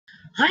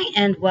Hi,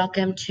 and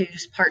welcome to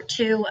part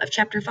 2 of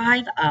chapter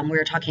 5.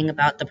 We're talking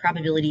about the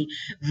probability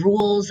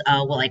rules.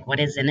 Like what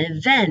is an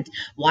event?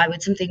 Why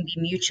would something be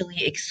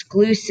mutually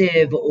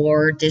exclusive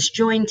or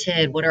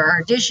disjointed? What are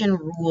our addition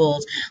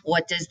rules?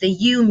 What does the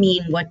U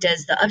mean? What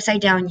does the upside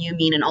down U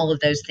mean? And all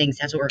of those things.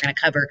 That's what we're going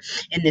to cover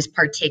in this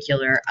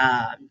particular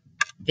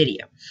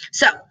video.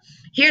 So,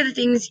 here are the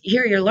things,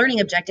 here are your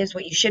learning objectives,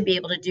 what you should be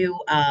able to do,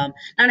 not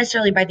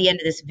necessarily by the end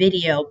of this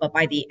video, but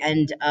by the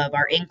end of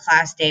our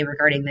in-class day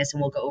regarding this,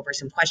 and we'll go over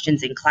some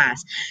questions in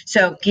class.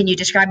 So can you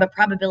describe a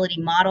probability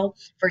model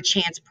for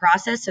chance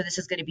process? So this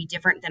is going to be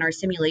different than our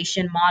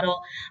simulation model,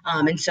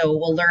 and so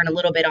we'll learn a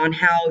little bit on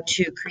how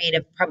to create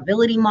a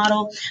probability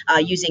model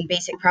using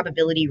basic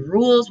probability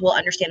rules. We'll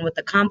understand what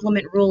the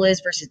complement rule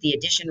is versus the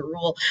addition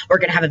rule. We're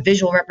going to have a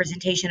visual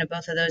representation of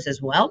both of those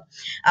as well.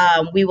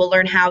 We will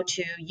learn how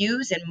to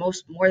use and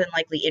more than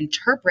likely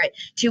interpret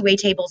two-way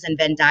tables and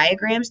Venn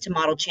diagrams to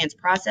model chance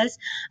process.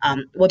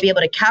 We'll be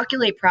able to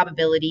calculate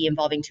probability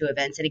involving two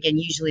events. And again,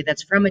 usually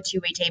that's from a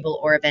two-way table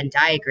or a Venn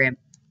diagram.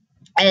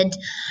 And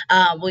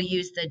we'll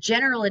use the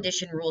general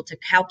addition rule to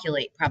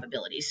calculate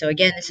probability. So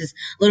again, this is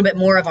a little bit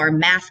more of our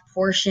math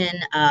portion.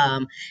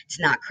 It's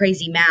not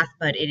crazy math,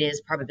 but it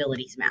is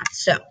probabilities math.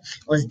 So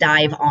let's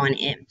dive on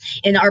in.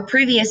 In our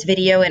previous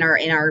video, in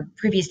our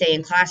previous day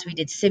in class, we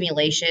did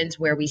simulations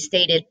where we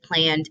stated,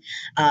 planned,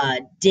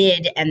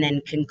 did, and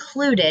then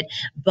concluded.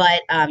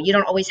 But you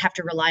don't always have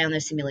to rely on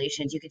those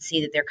simulations. You can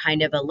see that they're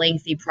kind of a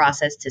lengthy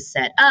process to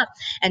set up.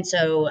 And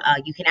so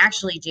you can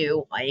actually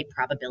do a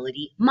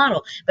probability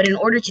model. But in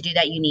order to do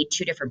that, you need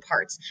two different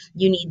parts.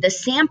 You need the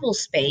sample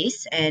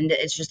space, and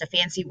it's just a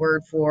fancy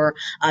word for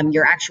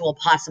your actual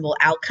possible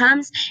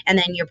outcomes, and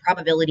then your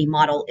probability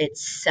model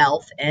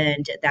itself,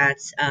 and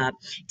that's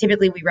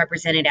typically we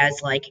represent it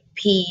as like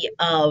P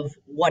of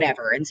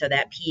whatever, and so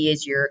that P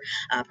is your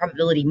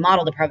probability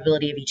model, the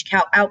probability of each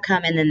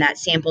outcome, and then that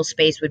sample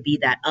space would be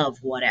that of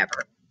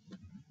whatever.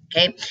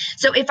 Okay,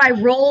 so if I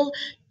roll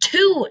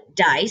two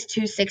dice,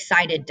 two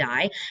six-sided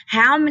die,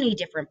 how many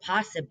different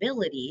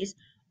possibilities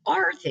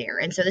are there?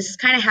 And so this is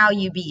kind of how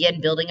you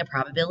begin building a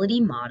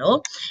probability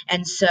model.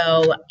 And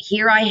so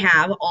here I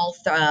have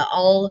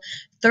all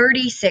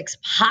 36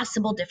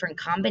 possible different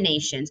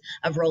combinations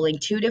of rolling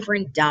two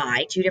different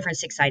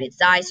six-sided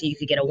die. So you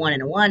could get a 1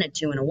 and a 1, a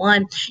 2 and a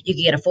 1. You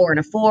could get a 4 and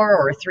a 4,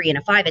 or a 3 and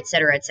a 5, et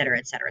cetera, et cetera,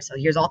 et cetera. So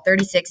here's all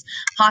 36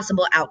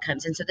 possible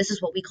outcomes. And so this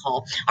is what we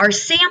call our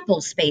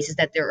sample space, is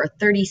that there are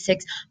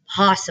 36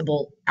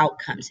 possible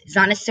outcomes. It's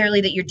not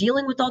necessarily that you're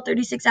dealing with all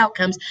 36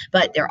 outcomes,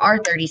 but there are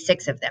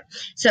 36 of them.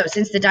 So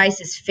since the dice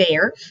is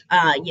fair,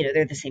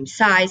 they're the same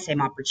size, same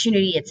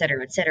opportunity, et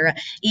cetera, et cetera.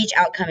 Each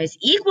outcome is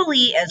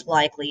equally as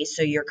likely.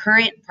 So your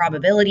current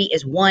probability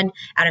is 1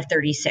 out of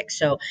 36.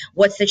 So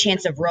what's the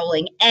chance of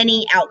rolling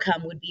any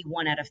outcome would be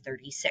 1 out of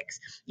 36.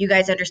 You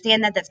guys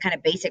understand that? That's kind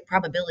of basic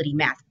probability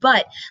math.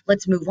 But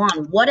let's move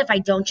on. What if I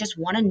don't just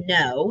want to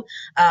know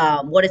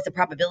what is the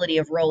probability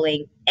of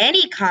rolling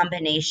any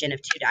combination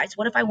of two dice?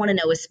 What if I want to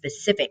know a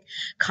specific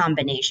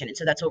combination? And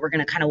so that's what we're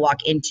going to kind of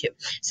walk into.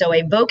 So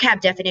a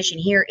vocab definition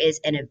here is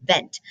an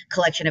event,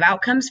 collection of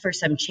outcomes for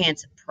some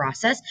chance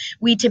process.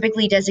 We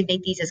typically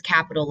designate these as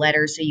capital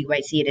letters, so you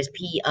might see it as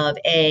P of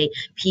A,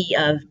 P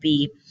of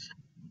B.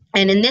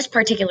 And in this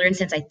particular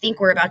instance, I think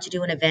we're about to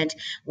do an event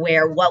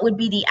where what would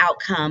be the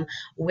outcome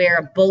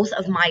where both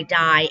of my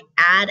die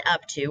add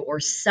up to or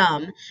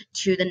sum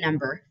to the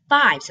number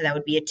 5. So that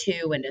would be a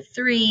 2 and a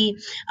 3,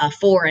 a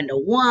 4 and a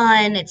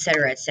 1, et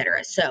cetera, et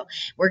cetera. So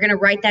we're going to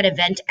write that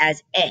event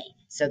as A.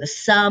 So the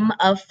sum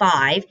of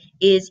 5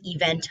 is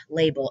event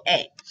label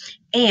A.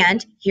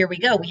 And here we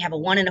go. We have a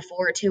 1 and a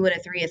 4, a 2 and a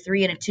 3, a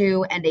 3 and a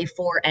 2, and a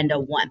 4 and a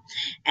 1.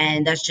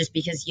 And that's just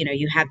because,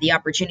 you have the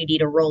opportunity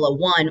to roll a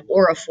 1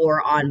 or a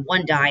 4 on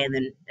one die, and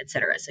then et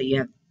cetera. So you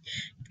have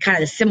kind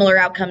of the similar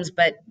outcomes,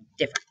 but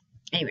different.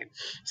 Anyway,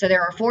 so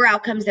there are 4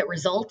 outcomes that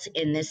result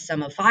in this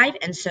sum of 5.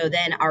 And so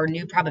then our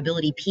new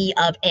probability P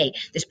of A,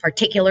 this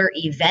particular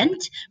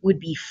event would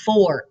be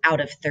 4 out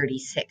of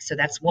 36. So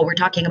that's what we're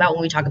talking about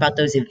when we talk about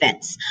those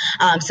events.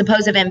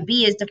 Suppose event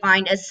B is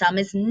defined as sum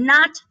is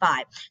not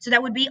 5. So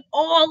that would be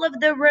all of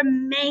the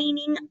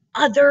remaining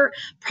other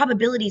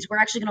probabilities. We're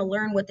actually going to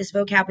learn what this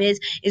vocab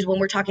is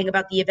when we're talking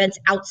about the events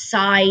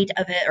outside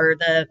of it, or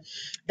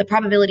the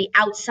probability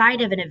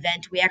outside of an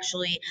event. We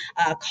actually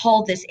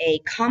call this a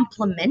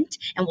complement.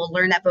 And we'll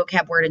learn that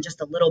vocab word in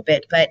just a little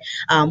bit. But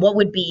what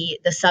would be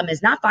the sum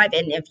is not 5?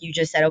 And if you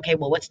just said, okay,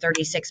 well, what's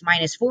 36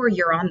 minus 4?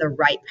 You're on the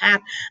right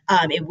path.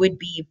 It would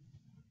be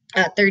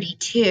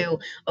 32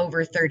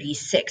 over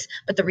 36.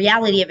 But the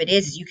reality of it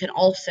is you can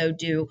also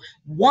do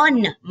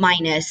 1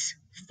 minus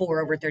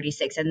 4 over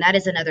 36. And that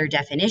is another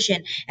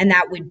definition. And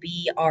that would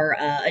be our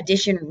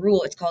addition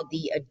rule. It's called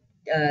the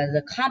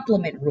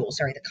complement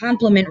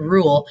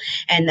rule,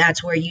 and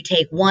that's where you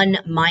take 1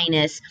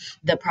 minus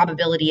the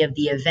probability of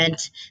the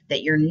event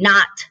that you're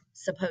not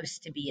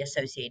supposed to be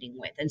associating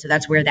with. And so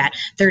that's where that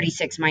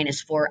 36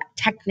 minus 4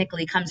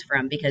 technically comes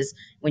from, because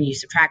when you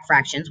subtract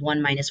fractions,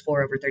 1 minus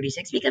 4 over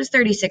 36 becomes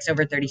 36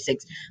 over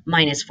 36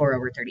 minus 4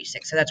 over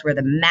 36. So that's where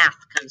the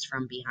math comes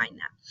from behind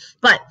that.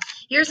 But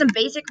here's some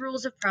basic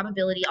rules of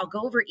probability. I'll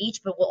go over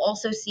each, but we'll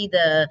also see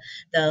the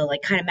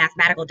like kind of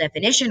mathematical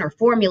definition or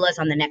formulas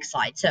on the next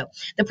slide. So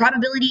the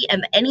probability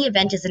of any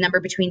event is a number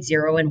between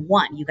 0 and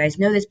 1. You guys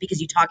know this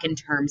because you talk in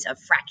terms of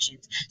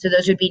fractions. So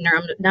those would be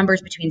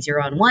numbers between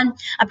 0 and 1.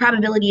 A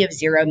probability of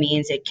 0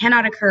 means it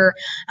cannot occur.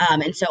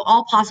 And so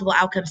all possible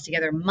outcomes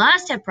together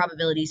must have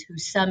probabilities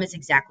whose sum is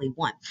exactly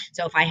 1.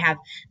 So if I have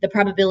the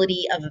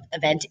probability of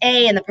event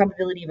A and the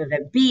probability of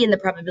event B and the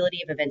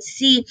probability of event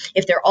C,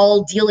 if they're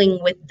all dealing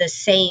with the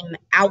same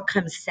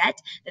outcome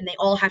set, then they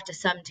all have to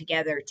sum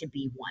together to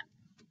be 1.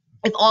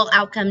 If all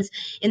outcomes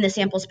in the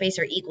sample space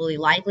are equally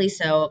likely,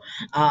 so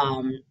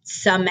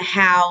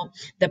somehow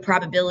the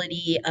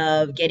probability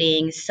of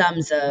getting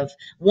sums of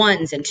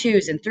 1s and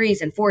 2s and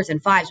 3s and 4s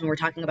and 5s, when we're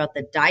talking about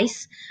the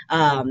dice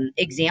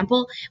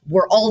example,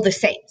 were all the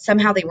same.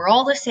 Somehow they were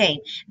all the same.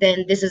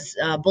 Then this is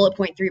bullet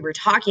point 3 we're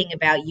talking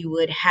about. You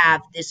would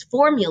have this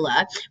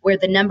formula where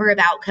the number of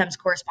outcomes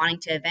corresponding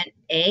to event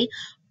A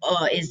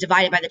is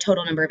divided by the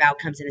total number of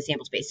outcomes in the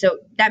sample space. So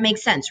that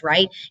makes sense,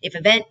 right? If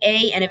event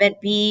A and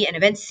event B and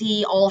event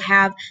C all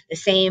have the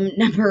same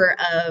number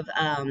of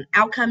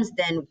outcomes,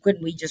 then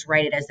couldn't we just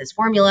write it as this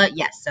formula?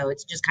 Yes, so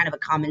it's just kind of a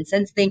common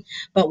sense thing,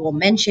 but we'll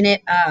mention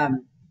it.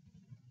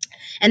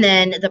 And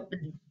then the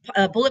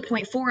bullet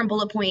point 4 and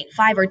bullet point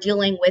 5 are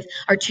dealing with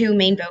our two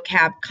main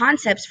vocab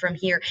concepts from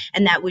here,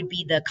 and that would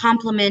be the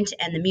complement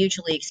and the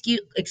mutually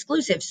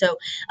exclusive. So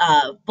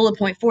bullet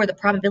point 4, the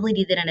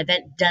probability that an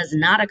event does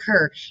not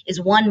occur is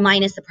 1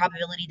 minus the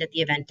probability that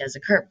the event does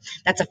occur.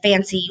 That's a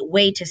fancy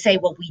way to say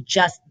what we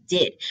just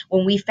did.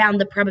 When we found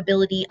the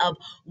probability of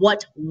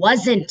what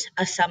wasn't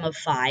a sum of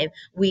 5,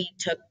 we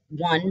took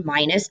 1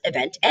 minus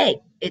event A.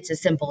 It's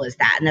as simple as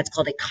that, and that's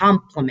called a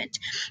complement.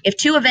 If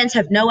two events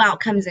have no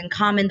outcomes in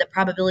common, the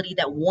probability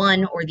that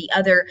one or the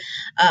other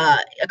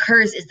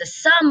occurs is the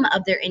sum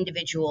of their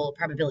individual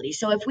probabilities.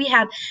 So if we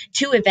have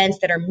two events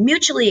that are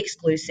mutually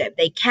exclusive,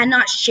 they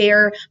cannot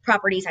share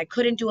properties. I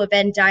couldn't do a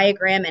Venn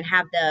diagram and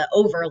have the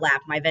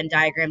overlap. My Venn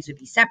diagrams would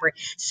be separate.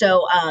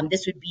 So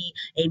this would be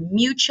a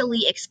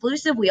mutually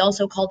exclusive. We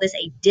also call this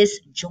a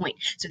disjoint.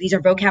 So these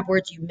are vocab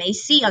words you may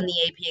see on the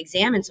AP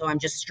exam, and so I'm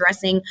just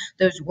stressing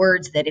those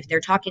words that if they're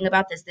talking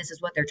about this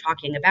is what they're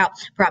talking about.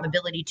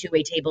 Probability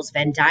two-way tables,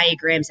 Venn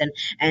diagrams,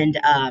 and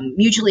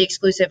mutually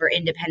exclusive or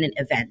independent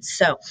events.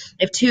 So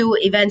if two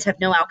events have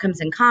no outcomes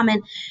in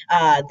common,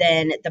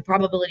 then the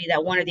probability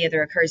that one or the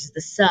other occurs is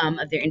the sum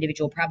of their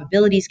individual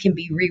probabilities. Can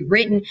be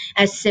rewritten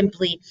as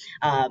simply,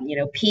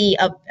 P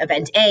of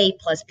event A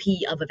plus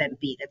P of event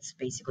B. That's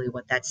basically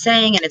what that's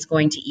saying, and it's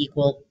going to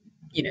equal,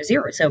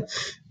 0. So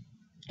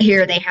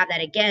here they have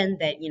that again,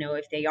 that,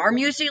 if they are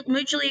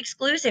mutually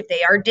exclusive,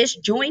 they are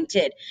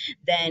disjointed,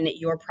 then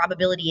your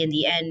probability in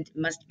the end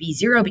must be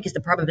 0, because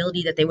the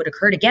probability that they would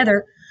occur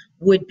together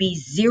would be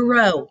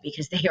 0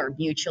 because they are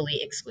mutually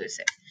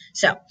exclusive.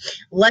 So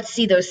let's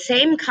see those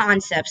same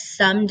concepts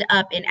summed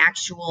up in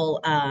actual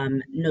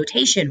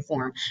notation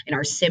form, in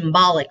our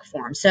symbolic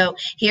form. So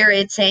here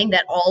it's saying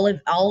that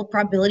all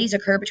probabilities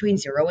occur between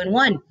 0 and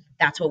 1.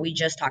 That's what we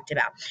just talked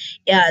about.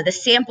 The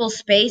sample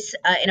space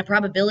in a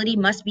probability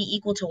must be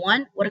equal to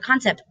 1. What a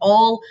concept.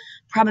 All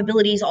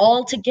probabilities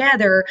all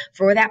together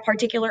for that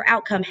particular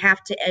outcome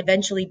have to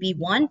eventually be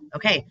 1.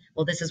 Okay,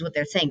 well, this is what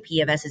they're saying.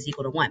 P of S is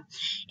equal to 1.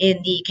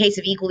 In the case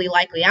of equally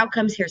likely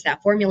outcomes, here's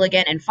that formula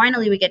again. And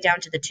finally, we get down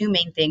to the two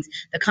main things,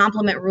 the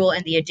complement rule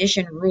and the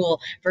addition rule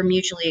for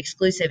mutually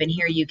exclusive. And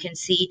here you can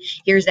see,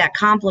 here's that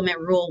complement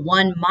rule,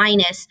 1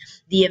 minus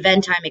the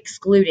event I'm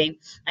excluding.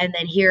 And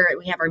then here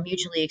we have our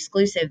mutually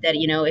exclusive, that,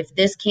 if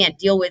this can't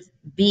deal with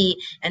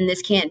B and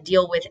this can't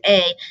deal with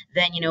A,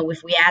 then,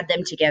 if we add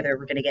them together,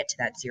 we're going to get to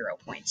that 0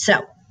 point.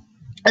 So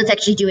let's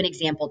actually do an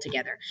example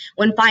together.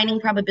 When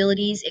finding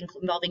probabilities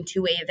involving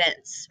two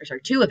events,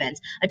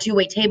 a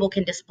two-way table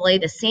can display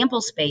the sample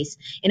space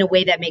in a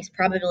way that makes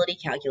probability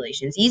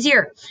calculations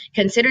easier.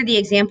 Consider the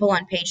example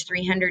on page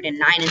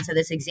 309. And so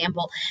this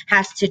example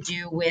has to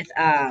do with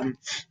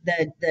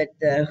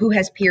the who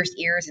has pierced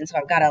ears. And so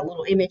I've got a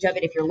little image of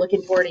it. If you're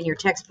looking for it in your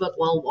textbook,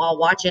 well, I'll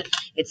watch it.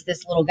 It's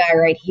this little guy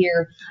right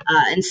here.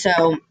 And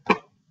so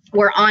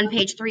we're on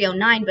page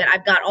 309, but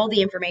I've got all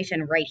the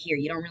information right here.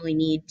 You don't really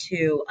need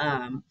to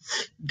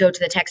go to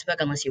the textbook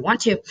unless you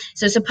want to.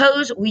 So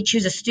suppose we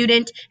choose a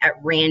student at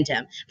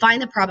random.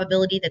 Find the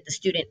probability that the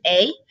student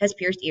A has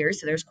pierced ears,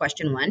 so there's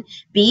question 1.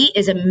 B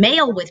is a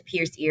male with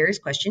pierced ears,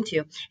 question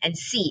 2. And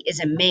C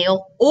is a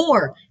male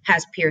or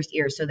has pierced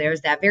ears. So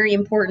there's that very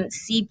important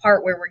C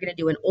part where we're going to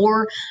do an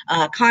or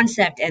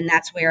concept, and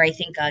that's where I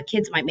think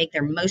kids might make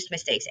their most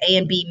mistakes. A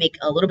and B make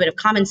a little bit of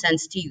common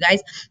sense to you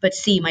guys, but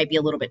C might be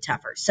a little bit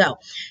tougher. So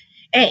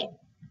A,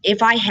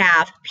 if I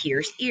have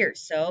pierced ears.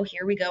 So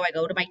here we go. I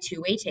go to my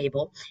two-way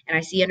table and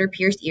I see under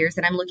pierced ears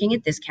that I'm looking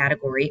at this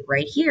category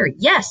right here.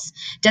 Yes.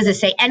 Does it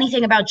say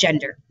anything about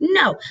gender?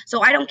 No.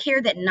 So I don't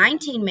care that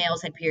 19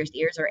 males had pierced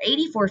ears or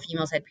 84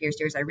 females had pierced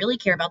ears. I really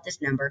care about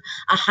this number,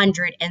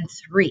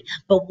 103.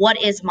 But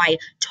what is my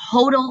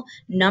total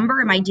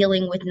number? Am I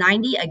dealing with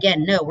 90?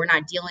 Again, no, we're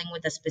not dealing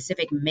with a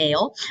specific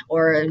male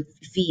or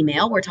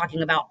female. We're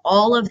talking about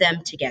all of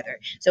them together.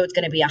 So it's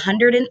going to be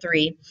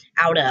 103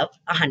 out of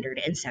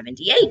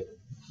 178.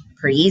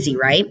 Pretty easy,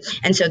 right?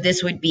 And so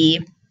this would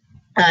be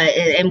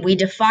and we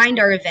defined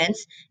our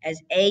events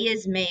as A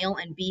is male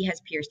and B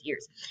has pierced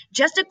ears.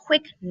 Just a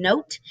quick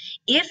note,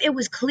 if it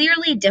was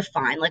clearly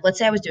defined, like let's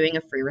say I was doing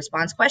a free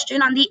response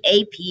question on the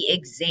AP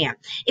exam.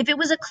 If it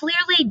was a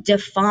clearly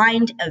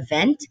defined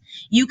event,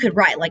 you could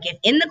write, like if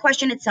in the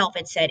question itself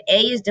it said A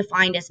is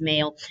defined as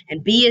male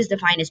and B is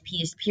defined as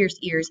pierced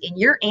ears, in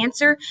your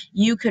answer,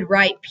 you could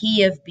write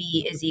P of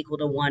B is equal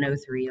to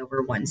 103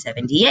 over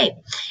 178.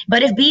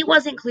 But if B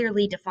wasn't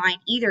clearly defined,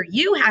 either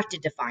you have to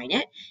define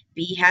it,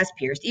 B has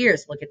pierced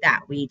ears. Look at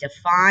that. We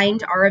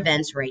defined our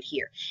events right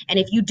here. And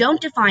if you don't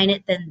define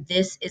it, then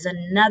this is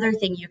another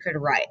thing you could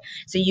write.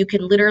 So you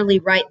can literally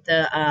write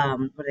the,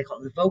 what do they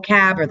call it, the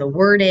vocab or the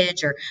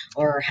wordage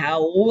or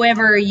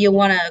however you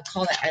want to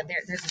call it.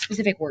 There's a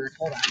specific word.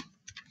 Hold on.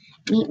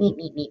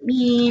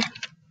 Meep.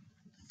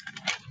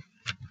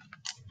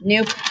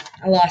 Nope.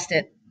 I lost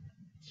it.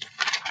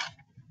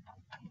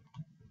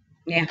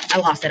 Yeah, I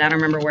lost it. I don't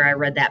remember where I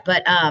read that.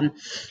 But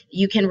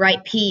you can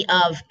write P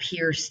of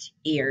pierced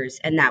ears,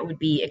 and that would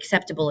be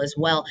acceptable as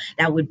well.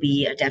 That would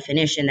be a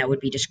definition that would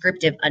be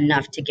descriptive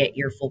enough to get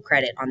your full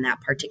credit on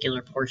that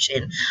particular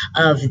portion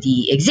of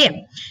the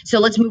exam. So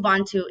let's move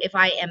on to if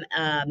I am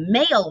a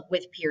male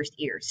with pierced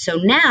ears. So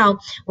now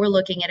we're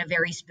looking at a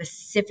very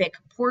specific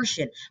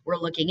portion. We're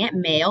looking at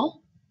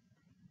male.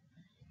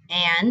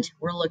 And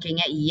we're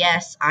looking at,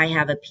 yes, I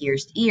have a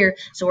pierced ear.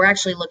 So we're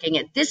actually looking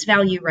at this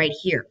value right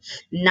here,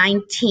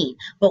 19.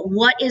 But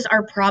what is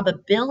our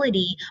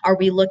probability? Are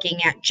we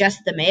looking at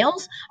just the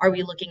males? Are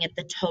we looking at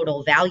the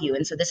total value?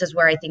 And so this is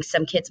where I think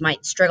some kids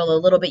might struggle a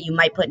little bit. You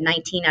might put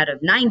 19 out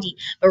of 90,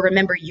 but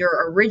remember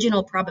your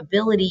original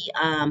probability,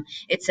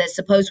 it says,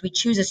 suppose we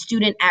choose a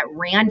student at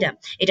random.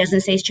 It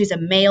doesn't say choose a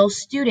male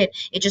student.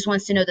 It just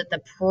wants to know that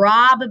the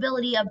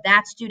probability of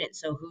that student.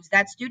 So who's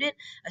that student?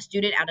 A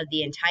student out of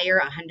the entire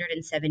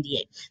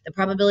 178. The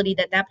probability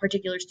that that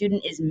particular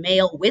student is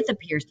male with a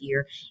pierced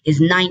ear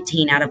is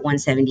 19 out of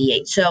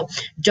 178. So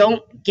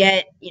don't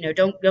get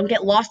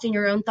lost in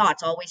your own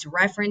thoughts. Always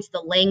reference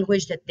the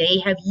language that they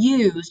have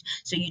used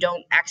so you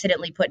don't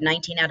accidentally put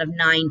 19 out of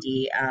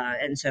 90.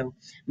 And so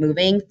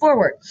moving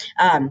forward.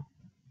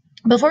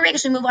 Before we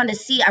actually move on to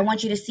C, I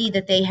want you to see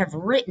that they have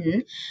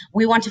written,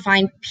 we want to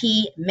find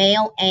P,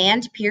 male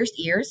and pierced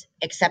ears,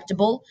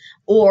 acceptable,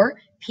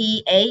 or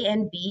P, A,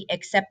 and B,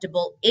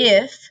 acceptable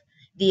if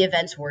the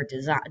events were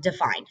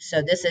defined.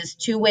 So this is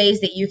two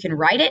ways that you can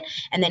write it.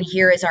 And then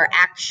here is our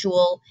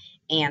actual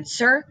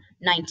answer,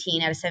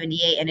 19 out of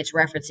 78, and it's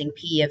referencing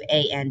P of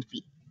A and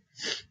B.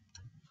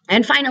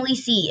 And finally,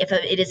 C, if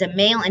it is a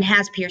male and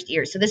has pierced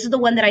ears. So this is the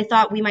one that I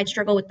thought we might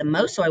struggle with the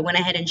most, so I went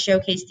ahead and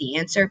showcased the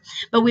answer.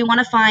 But we want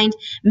to find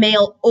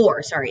male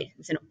or, sorry,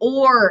 it's an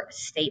or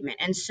statement.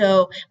 And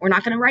so we're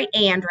not going to write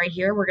and right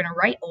here. We're going to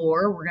write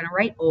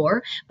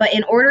or. But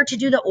in order to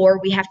do the or,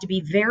 we have to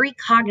be very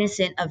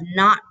cognizant of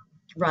not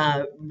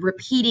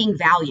repeating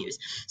values.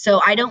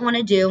 So I don't want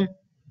to do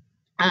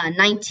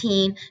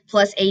 19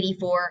 plus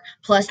 84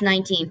 plus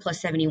 19 plus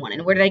 71.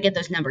 And where did I get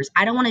those numbers?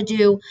 I don't want to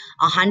do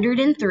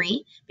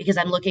 103 because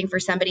I'm looking for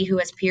somebody who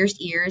has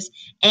pierced ears,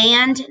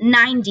 and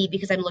 90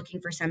 because I'm looking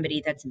for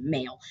somebody that's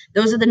male.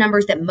 Those are the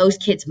numbers that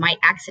most kids might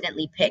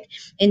accidentally pick.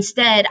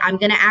 Instead, I'm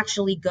going to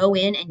actually go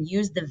in and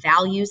use the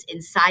values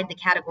inside the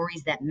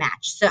categories that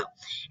match. So,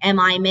 am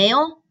I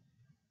male?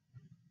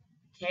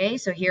 Okay,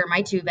 so here are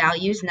my two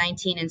values,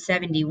 19 and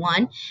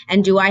 71.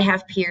 And do I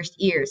have pierced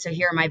ears? So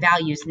here are my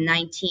values,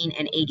 19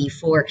 and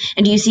 84.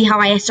 And do you see how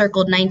I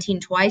circled 19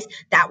 twice?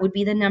 That would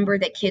be the number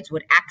that kids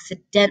would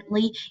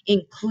accidentally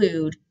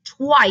include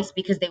twice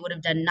because they would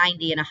have done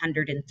 90 and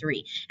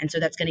 103. And so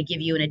that's going to give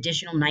you an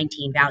additional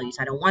 19 values.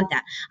 I don't want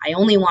that. I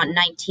only want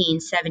 19,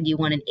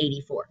 71, and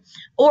 84.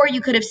 Or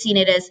you could have seen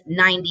it as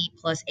 90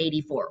 plus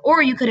 84.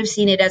 Or you could have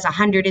seen it as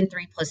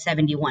 103 plus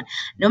 71.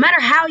 No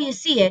matter how you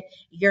see it,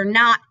 you're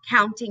not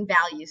counting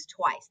values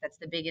twice. That's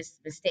the biggest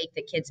mistake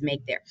that kids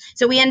make there.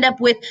 So we end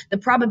up with the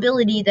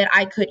probability that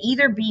I could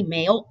either be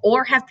male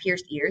or have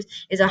pierced ears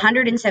is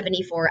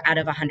 174 out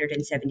of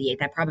 178.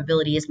 That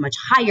probability is much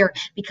higher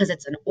because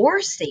it's an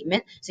or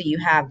statement, so you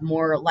have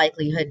more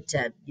likelihood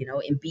to,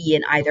 be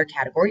in either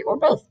category or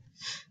both.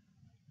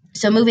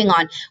 So moving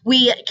on,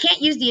 we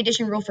can't use the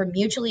addition rule for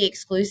mutually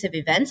exclusive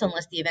events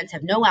unless the events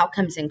have no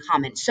outcomes in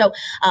common. So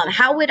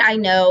how would I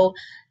know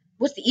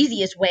what's the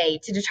easiest way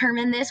to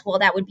determine this? Well,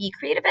 that would be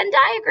create a Venn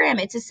diagram.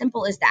 It's as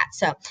simple as that.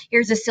 So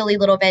here's a silly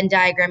little Venn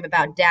diagram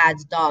about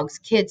dads, dogs,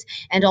 kids,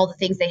 and all the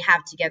things they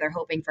have together,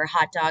 hoping for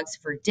hot dogs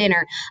for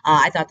dinner.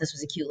 I thought this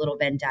was a cute little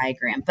Venn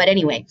diagram. But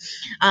anyway,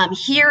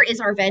 here is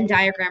our Venn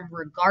diagram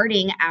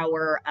regarding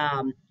our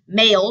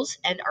males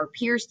and our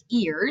pierced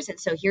ears. And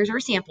so here's our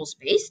sample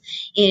space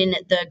in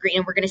the green.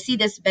 And we're going to see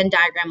this Venn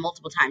diagram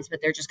multiple times, but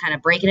they're just kind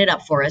of breaking it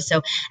up for us.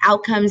 So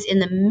outcomes in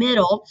the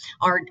middle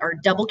are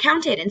double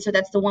counted. And so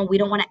that's the one we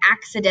don't want to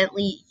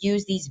accidentally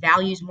use these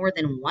values more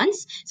than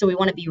once. So we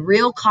want to be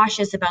real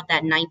cautious about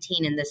that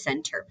 19 in the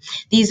center.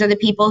 These are the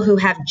people who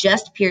have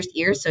just pierced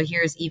ears. So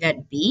here's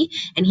event B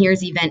and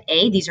here's event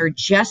A. These are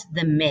just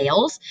the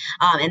males.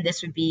 And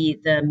this would be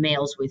the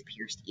males with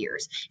pierced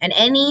ears. And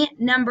any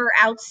number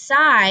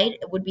outside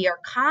would be our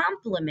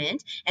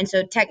complement. And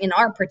so in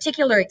our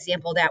particular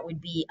example, that would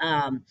be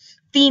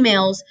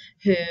females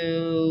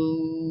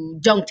who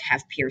don't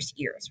have pierced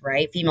ears,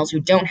 right? Females who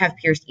don't have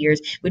pierced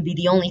ears would be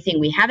the only thing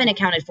we haven't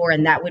accounted for,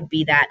 and that would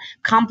be that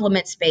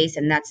complement space,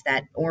 and that's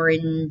that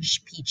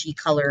orange peachy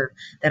color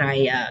that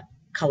I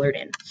colored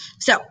in.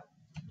 So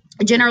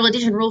a general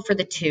addition rule for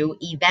the two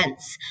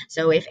events.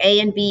 So if A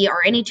and B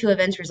are any two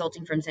events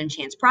resulting from some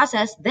chance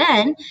process,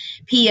 then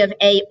P of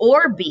A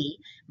or B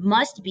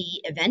must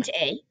be event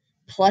A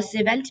plus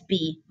event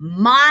B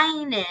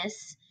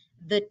minus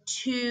the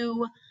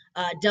two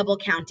double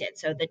counted,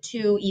 so the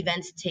two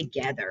events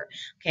together.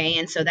 Okay,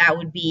 and so that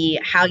would be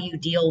how you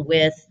deal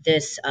with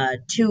this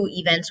two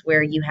events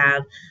where you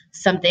have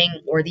something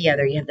or the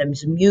other. You have them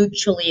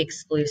mutually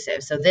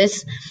exclusive. So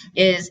this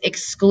is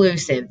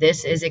exclusive.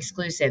 This is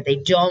exclusive. They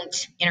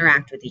don't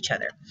interact with each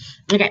other.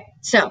 Okay,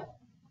 so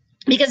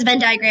because Venn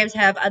diagrams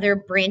have other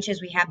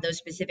branches, we have those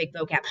specific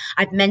vocab.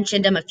 I've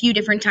mentioned them a few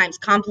different times,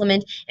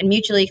 complement and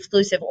mutually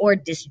exclusive or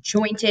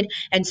disjointed.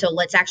 And so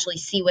let's actually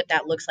see what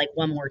that looks like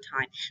one more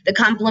time. The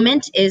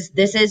complement is,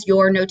 this is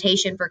your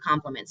notation for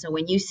complement. So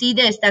when you see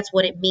this, that's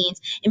what it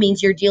means. It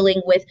means you're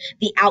dealing with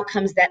the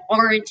outcomes that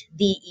aren't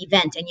the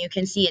event. And you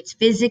can see it's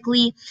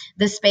physically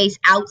the space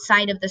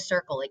outside of the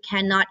circle. It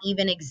cannot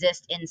even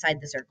exist inside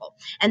the circle.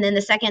 And then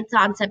the second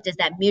concept is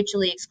that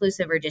mutually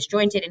exclusive or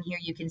disjointed. And here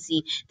you can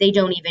see they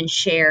don't even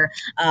share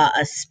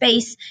a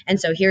space. And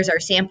so here's our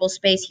sample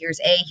space. Here's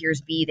A, here's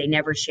B. They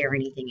never share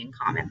anything in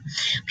common.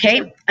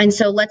 Okay, and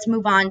so let's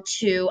move on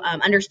to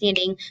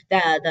understanding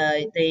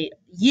the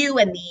U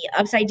and the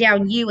upside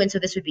down U. And so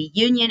this would be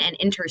union and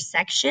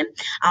intersection.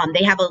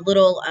 They have a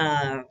little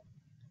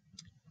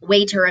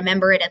way to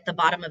remember it at the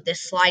bottom of this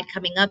slide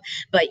coming up,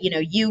 but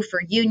U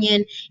for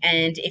union,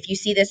 and if you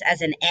see this as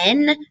an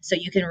N, so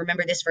you can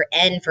remember this for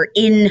N for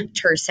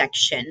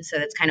intersection. So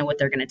that's kind of what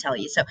they're going to tell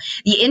you. So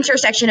the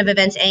intersection of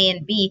events A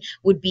and B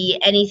would be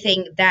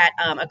anything that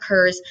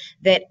occurs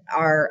that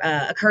are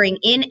occurring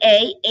in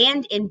A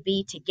and in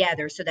B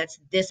together. So that's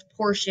this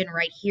portion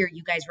right here.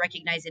 You guys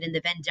recognize it in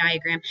the Venn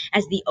diagram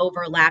as the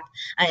overlap,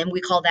 and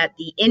we call that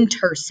the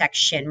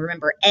intersection.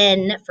 Remember,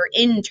 N for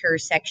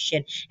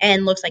intersection.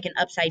 N looks like an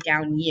upside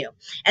down U.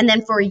 And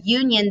then for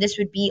union, this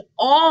would be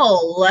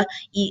all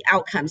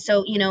outcomes.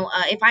 So,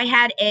 if I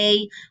had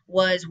A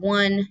was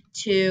 1,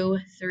 2,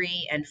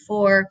 3, and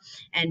 4,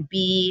 and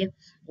B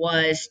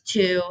was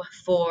 2,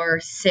 4,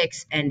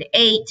 6, and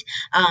 8.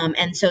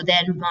 And so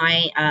then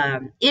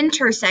my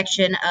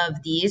intersection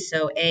of these,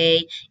 so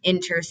A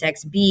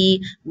intersects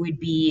B, would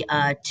be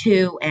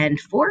 2 and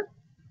 4.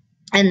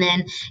 And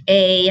then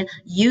A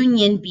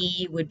union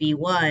B would be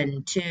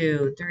 1,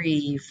 2,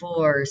 3,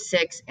 4,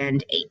 6,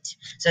 and 8.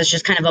 So it's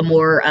just kind of a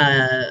more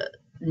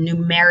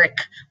numeric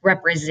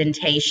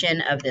representation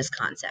of this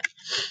concept.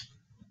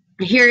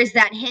 Here is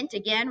that hint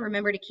again.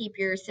 Remember to keep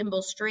your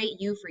symbols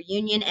straight, U for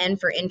union, N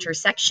for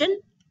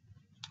intersection.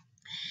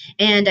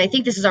 And I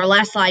think this is our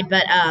last slide,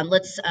 but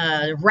let's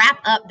wrap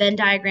up Venn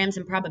diagrams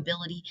and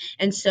probability.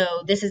 And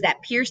so this is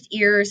that pierced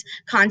ears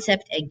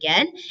concept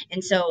again.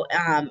 And so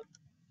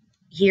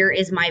here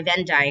is my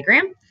Venn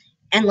diagram,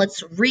 and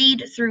let's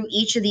read through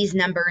each of these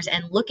numbers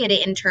and look at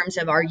it in terms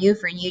of our U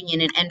for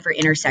union and N for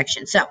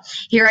intersection. So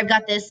here I've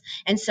got this,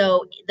 and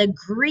so the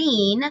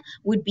green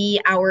would be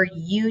our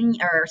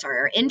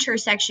our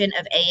intersection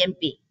of A and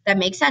B. That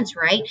makes sense,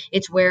 right?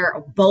 It's where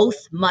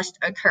both must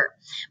occur.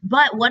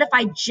 But what if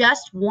I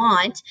just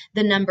want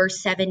the number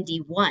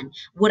 71?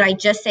 Would I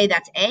just say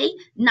that's A?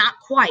 Not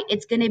quite.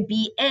 It's going to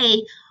be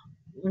A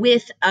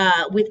with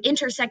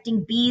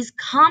intersecting B's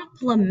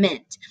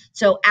complement,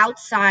 so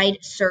outside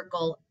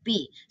circle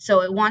B.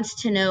 So it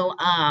wants to know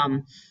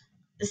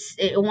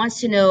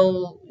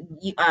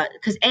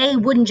because A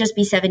wouldn't just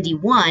be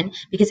 71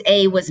 because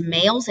A was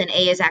males and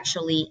A is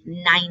actually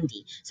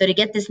 90. So to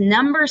get this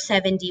number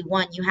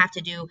 71, you have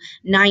to do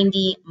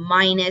 90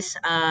 minus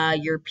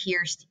your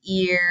pierced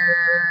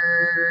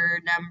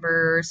ear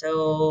number.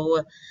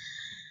 So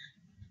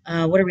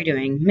what are we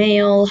doing?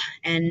 Male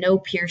and no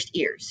pierced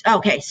ears.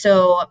 Okay,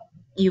 so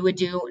you would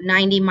do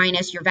 90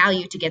 minus your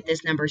value to get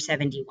this number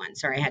 71.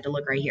 Sorry, I had to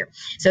look right here.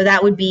 So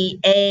that would be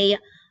A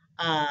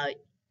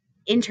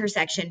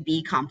intersection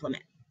B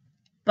complement.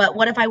 But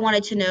what if I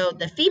wanted to know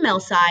the female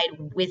side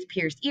with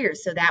pierced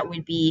ears? So that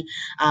would be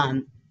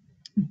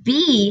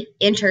B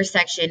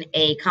intersection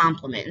A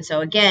complement. And so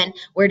again,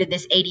 where did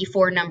this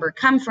 84 number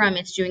come from?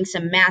 It's doing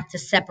some math to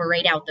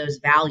separate out those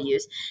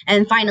values.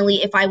 And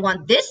finally, if I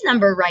want this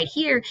number right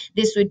here,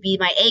 this would be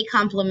my A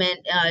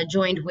complement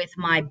joined with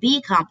my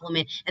B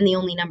complement, and the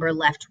only number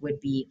left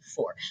would be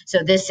 4.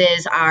 So this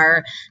is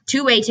our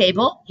two-way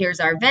table. Here's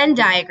our Venn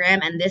diagram,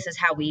 and this is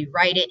how we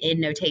write it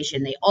in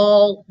notation. They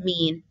all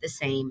mean the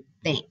same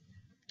thing.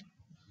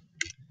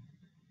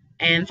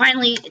 And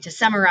finally, to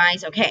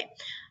summarize, okay,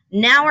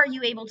 now are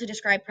you able to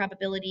describe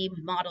probability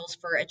models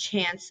for a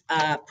chance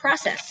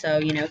process? So,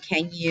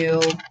 can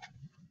you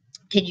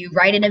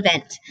write an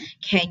event?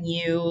 Can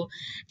you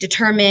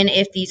determine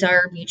if these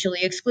are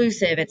mutually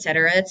exclusive, et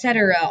cetera, et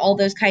cetera? All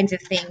those kinds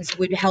of things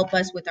would help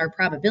us with our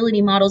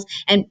probability models.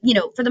 And,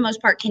 for the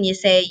most part, can you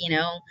say,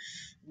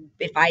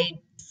 if I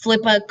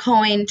flip a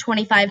coin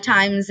 25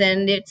 times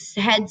and it's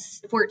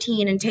heads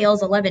 14 and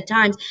tails 11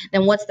 times,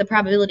 then what's the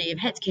probability of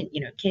heads? Can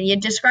you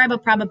describe a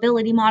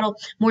probability model?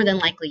 More than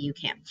likely you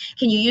can.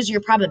 Can you use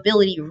your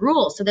probability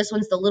rule? So this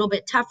one's a little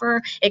bit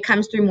tougher. It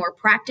comes through more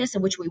practice,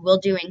 which we will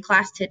do in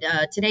class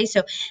today.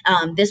 So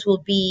this will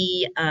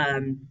be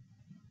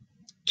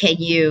can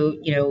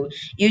you,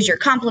 use your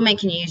complement?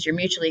 Can you use your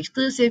mutually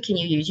exclusive? Can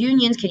you use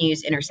unions? Can you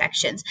use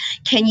intersections?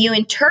 Can you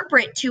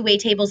interpret two-way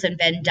tables and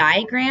Venn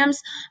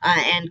diagrams?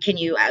 And can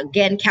you,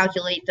 again,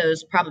 calculate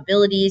those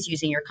probabilities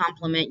using your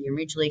complement, your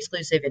mutually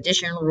exclusive,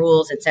 additional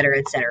rules, et cetera,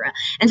 et cetera.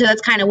 And so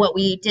that's kind of what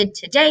we did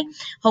today.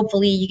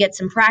 Hopefully you get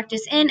some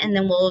practice in, and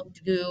then we'll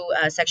do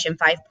section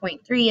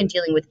 5.3 and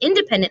dealing with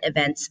independent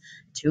events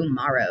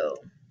tomorrow.